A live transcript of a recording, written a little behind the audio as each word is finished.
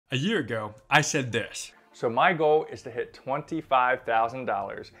A year ago, I said this. So my goal is to hit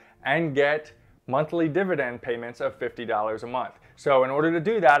 $25,000 and get monthly dividend payments of $50 a month. So in order to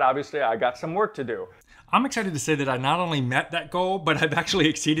do that, obviously I got some work to do. I'm excited to say that I not only met that goal, but I've actually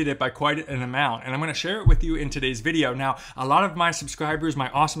exceeded it by quite an amount. And I'm gonna share it with you in today's video. Now, a lot of my subscribers, my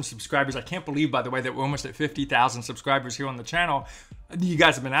awesome subscribers, I can't believe, by the way, that we're almost at 50,000 subscribers here on the channel. You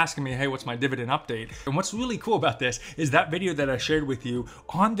guys have been asking me, hey, what's my dividend update? And what's really cool about this is that video that I shared with you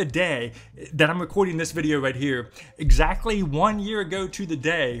on the day that I'm recording this video right here, exactly 1 year ago to the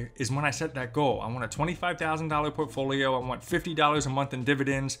day is when I set that goal. I want a $25,000 portfolio. I want $50 a month in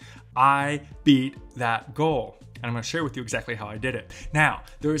dividends. I beat that goal. And I'm gonna share with you exactly how I did it. Now,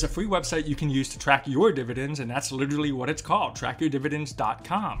 there is a free website you can use to track your dividends, and that's literally what it's called,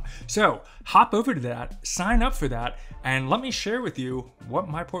 trackyourdividends.com. So hop over to that, sign up for that, and let me share with you what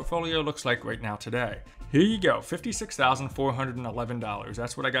my portfolio looks like right now today. Here you go, $56,411.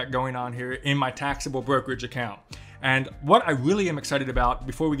 That's what I got going on here in my taxable brokerage account. And what I really am excited about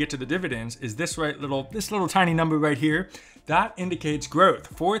before we get to the dividends is this little tiny number right here. That indicates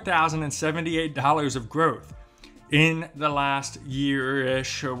growth, $4,078 of growth in the last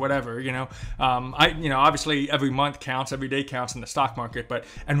year-ish or whatever, obviously every month counts, every day counts in the stock market,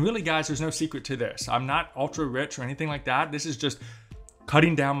 and really guys, there's no secret to this. I'm not ultra rich or anything like that. This is just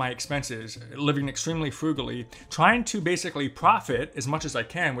cutting down my expenses, living extremely frugally, trying to basically profit as much as I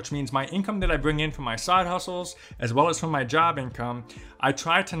can, which means my income that I bring in from my side hustles, as well as from my job income, I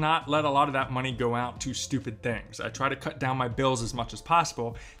try to not let a lot of that money go out to stupid things. I try to cut down my bills as much as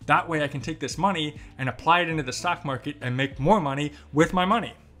possible. That way I can take this money and apply it into the stock market and make more money with my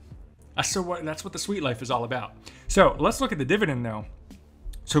money. That's what the sweet life is all about. So let's look at the dividend though.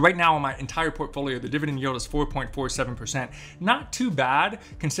 So right now on my entire portfolio, the dividend yield is 4.47%. Not too bad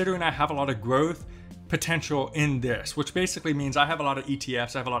considering I have a lot of growth potential in this, which basically means I have a lot of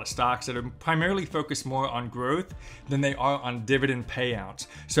ETFs, I have a lot of stocks that are primarily focused more on growth than they are on dividend payouts.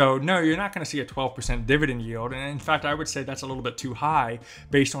 So no, you're not gonna see a 12% dividend yield. And in fact, I would say that's a little bit too high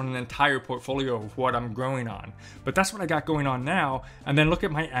based on an entire portfolio of what I'm growing on. But that's what I got going on now. And then look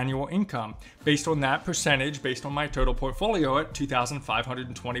at my annual income. Based on that percentage, based on my total portfolio at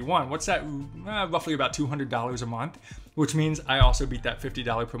 $2,521. What's that? Roughly about $200 a month, which means I also beat that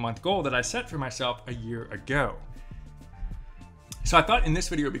 $50 per month goal that I set for myself a year ago. So I thought in this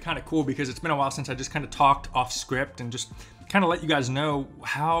video it'd be kind of cool because it's been a while since I just kind of talked off script and just kind of let you guys know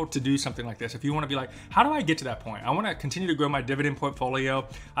how to do something like this. If you want to be like, how do I get to that point? I want to continue to grow my dividend portfolio.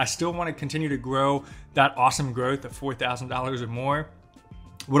 I still want to continue to grow that awesome growth of $4,000 or more.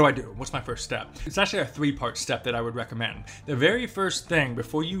 What do I do? What's my first step? It's actually a three-part step that I would recommend. The very first thing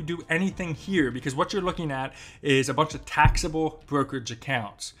before you do anything here, because what you're looking at is a bunch of taxable brokerage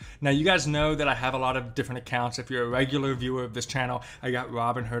accounts. Now you guys know that I have a lot of different accounts. If you're a regular viewer of this channel, I got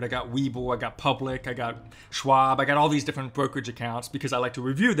Robinhood, I got Webull, I got Public, I got Schwab, I got all these different brokerage accounts because I like to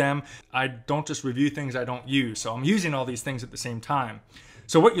review them. I don't just review things I don't use. So I'm using all these things at the same time.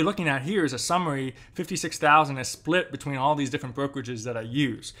 So what you're looking at here is a summary. 56,000 is split between all these different brokerages that I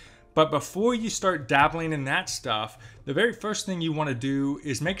use. But before you start dabbling in that stuff, the very first thing you want to do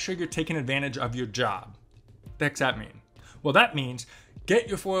is make sure you're taking advantage of your job. What the heck's that mean? Well, that means get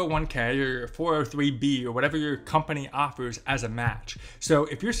your 401k or your 403b or whatever your company offers as a match. So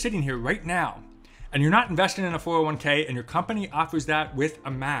if you're sitting here right now and you're not investing in a 401k and your company offers that with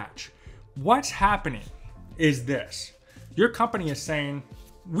a match, what's happening is this. Your company is saying,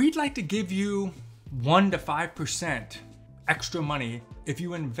 we'd like to give you 1 to 5% extra money if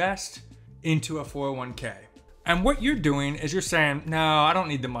you invest into a 401k. And what you're doing is you're saying, no, I don't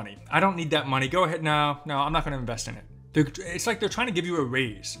need the money. I don't need that money. Go ahead. No, I'm not going to invest in it. It's like they're trying to give you a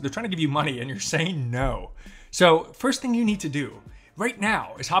raise. They're trying to give you money and you're saying no. So first thing you need to do right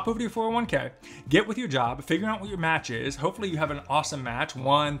now is hop over to your 401k, get with your job, figure out what your match is. Hopefully you have an awesome match,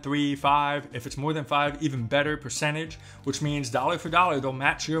 1, 3, 5. If it's more than 5, even better percentage, which means dollar for dollar, they'll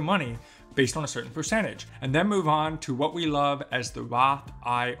match your money based on a certain percentage. And then move on to what we love as the Roth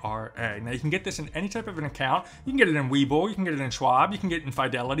IRA. Now you can get this in any type of an account. You can get it in Webull, you can get it in Schwab, you can get it in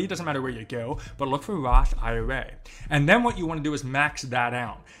Fidelity, it doesn't matter where you go, but look for Roth IRA. And then what you want to do is max that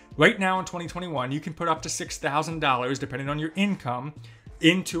out. Right now in 2021, you can put up to $6,000, depending on your income,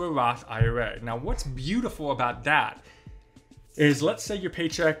 into a Roth IRA. Now, what's beautiful about that is, let's say your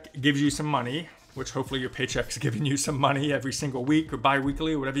paycheck gives you some money, which hopefully your paycheck's giving you some money every single week or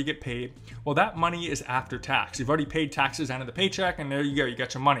bi-weekly or whatever you get paid. Well, that money is after tax. You've already paid taxes out of the paycheck and there you go, you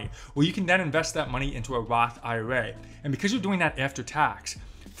got your money. Well, you can then invest that money into a Roth IRA. And because you're doing that after tax,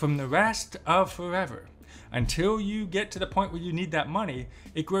 from the rest of forever, until you get to the point where you need that money,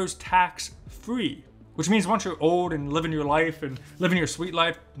 it grows tax-free. Which means once you're old and living your life and living your sweet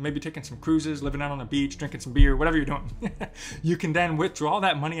life, maybe taking some cruises, living out on the beach, drinking some beer, whatever you're doing, you can then withdraw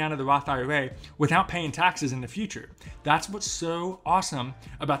that money out of the Roth IRA without paying taxes in the future. That's what's so awesome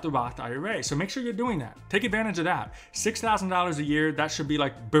about the Roth IRA. So make sure you're doing that. Take advantage of that. $6,000 a year, that should be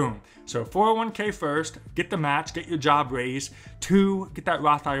like boom. So 401k first, get the match, get your job raise. 2, get that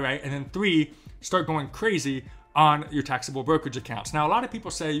Roth IRA. And then 3, start going crazy on your taxable brokerage accounts. Now, a lot of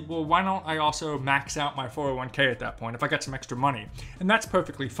people say, well, why don't I also max out my 401k at that point if I got some extra money? And that's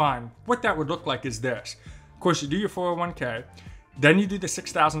perfectly fine. What that would look like is this. Of course, you do your 401k, then you do the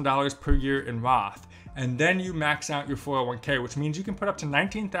 $6,000 per year in Roth, and then you max out your 401k, which means you can put up to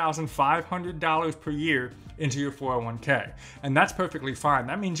 $19,500 per year into your 401k. And that's perfectly fine.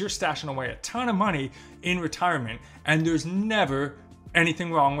 That means you're stashing away a ton of money in retirement, and there's never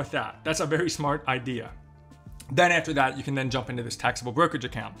anything wrong with that. That's a very smart idea. Then after that, you can then jump into this taxable brokerage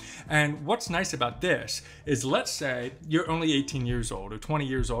account. And what's nice about this is, let's say you're only 18 years old or 20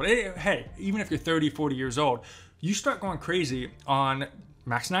 years old. Hey, even if you're 30, 40 years old, you start going crazy on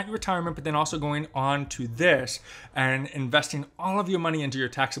maxing out your retirement, but then also going on to this and investing all of your money into your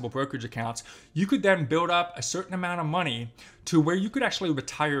taxable brokerage accounts. You could then build up a certain amount of money to where you could actually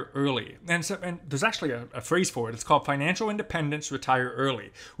retire early. And there's actually a phrase for it. It's called financial independence, retire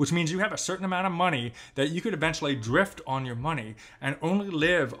early, which means you have a certain amount of money that you could eventually drift on your money and only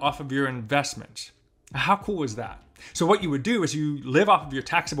live off of your investments. How cool is that? So what you would do is you live off of your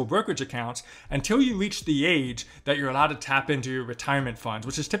taxable brokerage accounts until you reach the age that you're allowed to tap into your retirement funds,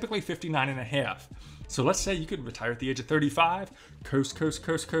 which is typically 59 and a half. So let's say you could retire at the age of 35, coast.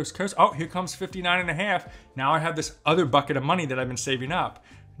 Oh, here comes 59 and a half. Now I have this other bucket of money that I've been saving up.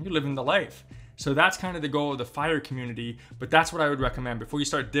 You're living the life. So that's kind of the goal of the FIRE community, but that's what I would recommend. Before you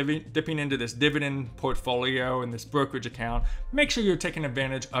start dipping into this dividend portfolio and this brokerage account, make sure you're taking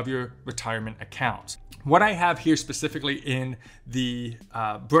advantage of your retirement accounts. What I have here specifically in the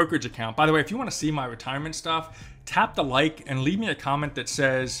brokerage account, by the way, if you want to see my retirement stuff, tap the like and leave me a comment that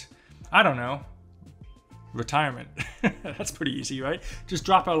says, I don't know, retirement. That's pretty easy, right? Just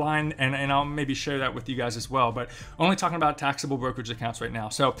drop a line and I'll maybe share that with you guys as well, but only talking about taxable brokerage accounts right now.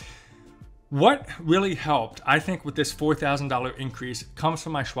 So what really helped, I think, with this $4,000 increase comes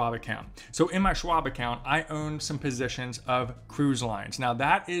from my Schwab account. So in my Schwab account, I own some positions of cruise lines. Now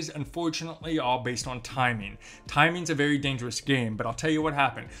that is unfortunately all based on timing. Timing's a very dangerous game, but I'll tell you what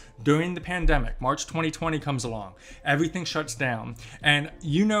happened. During the pandemic, March 2020 comes along, everything shuts down. And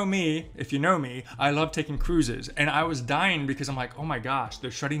you know me, if you know me, I love taking cruises. And I was dying because I'm like, oh my gosh,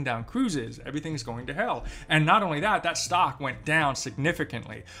 they're shutting down cruises. Everything's going to hell. And not only that, that stock went down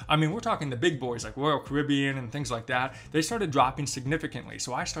significantly. I mean, we're talking the big boys like Royal Caribbean and things like that. They started dropping significantly.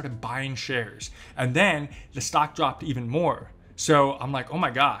 So I started buying shares. And then the stock dropped even more. So I'm like, oh my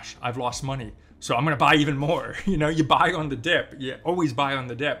gosh, I've lost money. So I'm going to buy even more. You know, you buy on the dip. You always buy on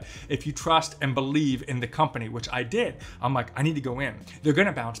the dip. If you trust and believe in the company, which I did, I'm like, I need to go in. They're going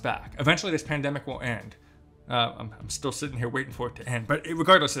to bounce back. Eventually this pandemic will end. I'm still sitting here waiting for it to end. But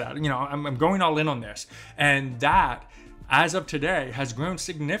regardless of that, you know, I'm going all in on this. And that, as of today, has grown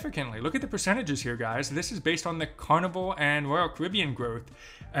significantly. Look at the percentages here, guys. This is based on the Carnival and Royal Caribbean growth.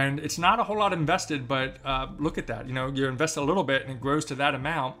 And it's not a whole lot invested, but look at that. You know, you invest a little bit and it grows to that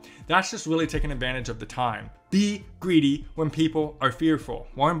amount. That's just really taking advantage of the time. Be greedy when people are fearful.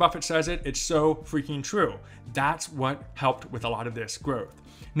 Warren Buffett says it. It's so freaking true. That's what helped with a lot of this growth.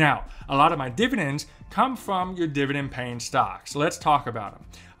 Now, a lot of my dividends come from your dividend paying stocks. So let's talk about them.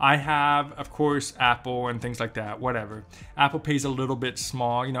 I have, of course, Apple and things like that, whatever. Apple pays a little bit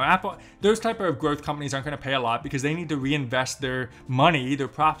small. You know, Apple, those type of growth companies aren't going to pay a lot because they need to reinvest their money, their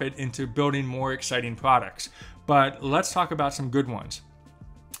profit, into building more exciting products. But let's talk about some good ones.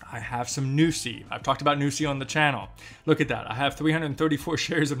 I have some Nusi. I've talked about Nusi on the channel. Look at that. I have 334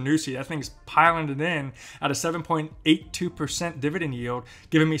 shares of Nusi. That thing's piling it in at a 7.82% dividend yield,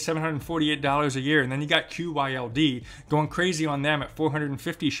 giving me $748 a year. And then you got QYLD going crazy on them at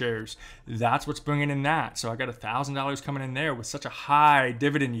 450 shares. That's what's bringing in that. So I got $1,000 coming in there with such a high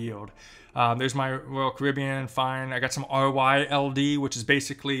dividend yield. There's my Royal Caribbean, fine. I got some RYLD, which is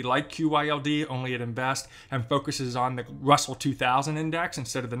basically like QYLD, only it invests and focuses on the Russell 2000 index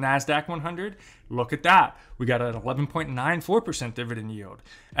instead of the NASDAQ 100. Look at that. We got an 11.94% dividend yield.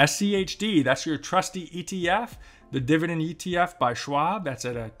 SCHD, that's your trusty ETF. The dividend ETF by Schwab, that's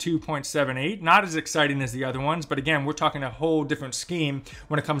at a 2.78. Not as exciting as the other ones, but again, we're talking a whole different scheme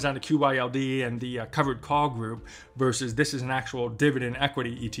when it comes down to QYLD and the covered call group versus this is an actual dividend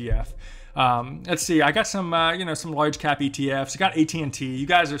equity ETF. Let's see, I got some, some large cap ETFs. I got AT&T. You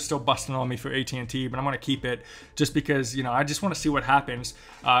guys are still busting on me for AT&T, but I'm going to keep it just because, I just want to see what happens.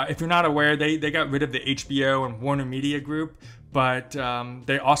 If you're not aware, they got rid of the HBO and Warner Media Group, but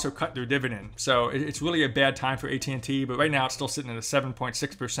they also cut their dividend. So it's really a bad time for AT&T, but right now it's still sitting at a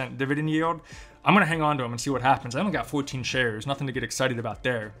 7.6% dividend yield. I'm gonna hang on to them and see what happens. I only got 14 shares, nothing to get excited about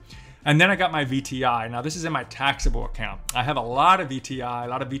there. And then I got my VTI. Now this is in my taxable account. I have a lot of VTI, a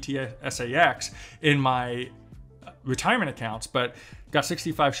lot of VTSAX in my retirement accounts, but got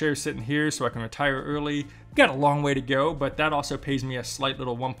 65 shares sitting here so I can retire early. Got a long way to go, but that also pays me a slight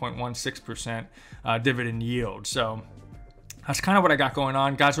little 1.16% dividend yield. So that's kind of what I got going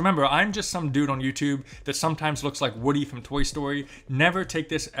on. Guys, remember, I'm just some dude on YouTube that sometimes looks like Woody from Toy Story. Never take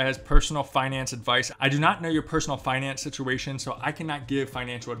this as personal finance advice. I do not know your personal finance situation, so I cannot give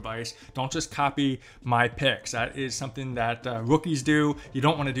financial advice. Don't just copy my picks. That is something that rookies do. You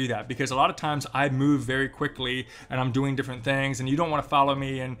don't want to do that because a lot of times I move very quickly and I'm doing different things and you don't want to follow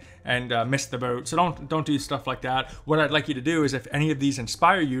me and miss the boat. So don't do stuff like that. What I'd like you to do is if any of these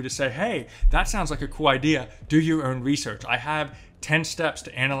inspire you to say, hey, that sounds like a cool idea, do your own research. I have 10 steps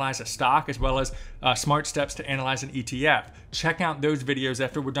to analyze a stock as well as smart steps to analyze an ETF. Check out those videos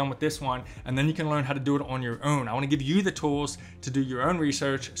after we're done with this one, and then you can learn how to do it on your own. I want to give you the tools to do your own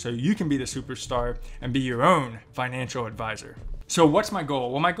research so you can be the superstar and be your own financial advisor. So what's my goal?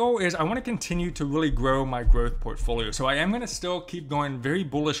 Well, my goal is I want to continue to really grow my growth portfolio. So I am going to still keep going very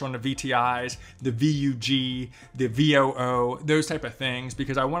bullish on the VTIs, the VUG, the VOO, those type of things,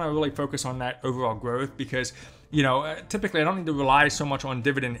 because I want to really focus on that overall growth because typically I don't need to rely so much on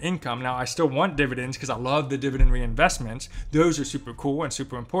dividend income. Now I still want dividends because I love the dividend reinvestments. Those are super cool and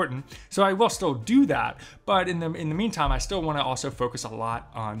super important. So I will still do that. But in the meantime, I still want to also focus a lot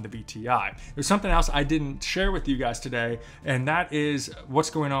on the VTI. There's something else I didn't share with you guys today, and that is what's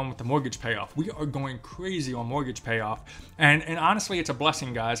going on with the mortgage payoff. We are going crazy on mortgage payoff. And honestly, it's a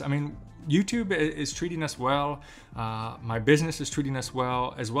blessing, guys. I mean, YouTube is treating us well. My business is treating us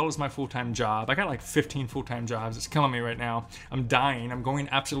well as my full-time job. I got like 15 full-time jobs. It's killing me right now. I'm dying. I'm going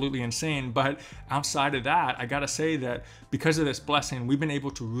absolutely insane. But outside of that, I gotta say that because of this blessing, we've been able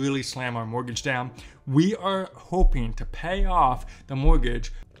to really slam our mortgage down. We are hoping to pay off the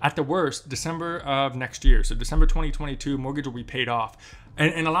mortgage at the worst December of next year. So December 2022, mortgage will be paid off.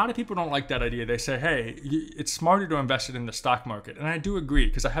 And a lot of people don't like that idea. They say, hey, it's smarter to invest it in the stock market. And I do agree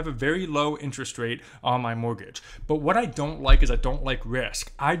because I have a very low interest rate on my mortgage. But what I don't like is I don't like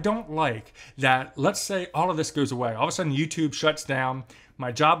risk. I don't like that, let's say all of this goes away. All of a sudden YouTube shuts down,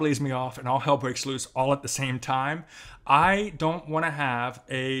 my job lays me off, and all hell breaks loose all at the same time. I don't want to have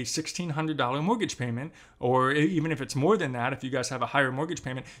a $1,600 mortgage payment, or even if it's more than that, if you guys have a higher mortgage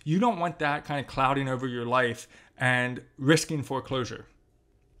payment, you don't want that kind of clouding over your life and risking foreclosure.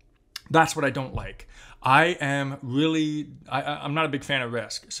 That's what I don't like. I'm not a big fan of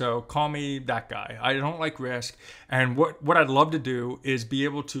risk, so call me that guy. I don't like risk, and what I'd love to do is be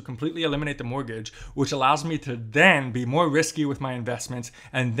able to completely eliminate the mortgage, which allows me to then be more risky with my investments,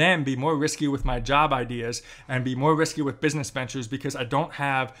 and then be more risky with my job ideas, and be more risky with business ventures because I don't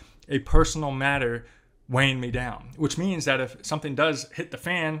have a personal matter weighing me down, which means that if something does hit the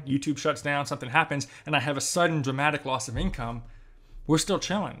fan, YouTube shuts down, something happens, and I have a sudden dramatic loss of income, we're still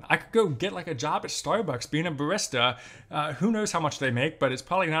chilling. I could go get like a job at Starbucks being a barista. Who knows how much they make, but it's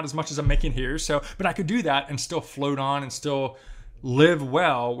probably not as much as I'm making here. But I could do that and still float on and still live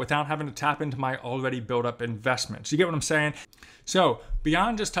well without having to tap into my already built up investments. You get what I'm saying? So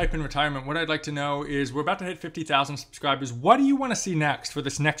beyond just typing retirement, what I'd like to know is we're about to hit 50,000 subscribers. What do you want to see next for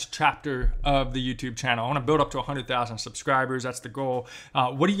this next chapter of the YouTube channel? I want to build up to 100,000 subscribers. That's the goal.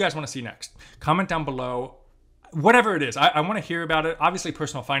 What do you guys want to see next? Comment down below. Whatever it is, I want to hear about it. Obviously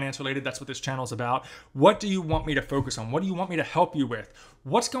personal finance related, that's what this channel is about. What do you want me to focus on? What do you want me to help you with?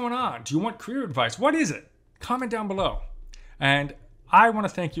 What's going on? Do you want career advice? What is it? Comment down below. And I want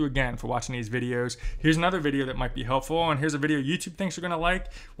to thank you again for watching these videos. Here's another video that might be helpful, and here's a video YouTube thinks you're going to like.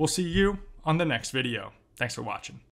 We'll see you on the next video. Thanks for watching.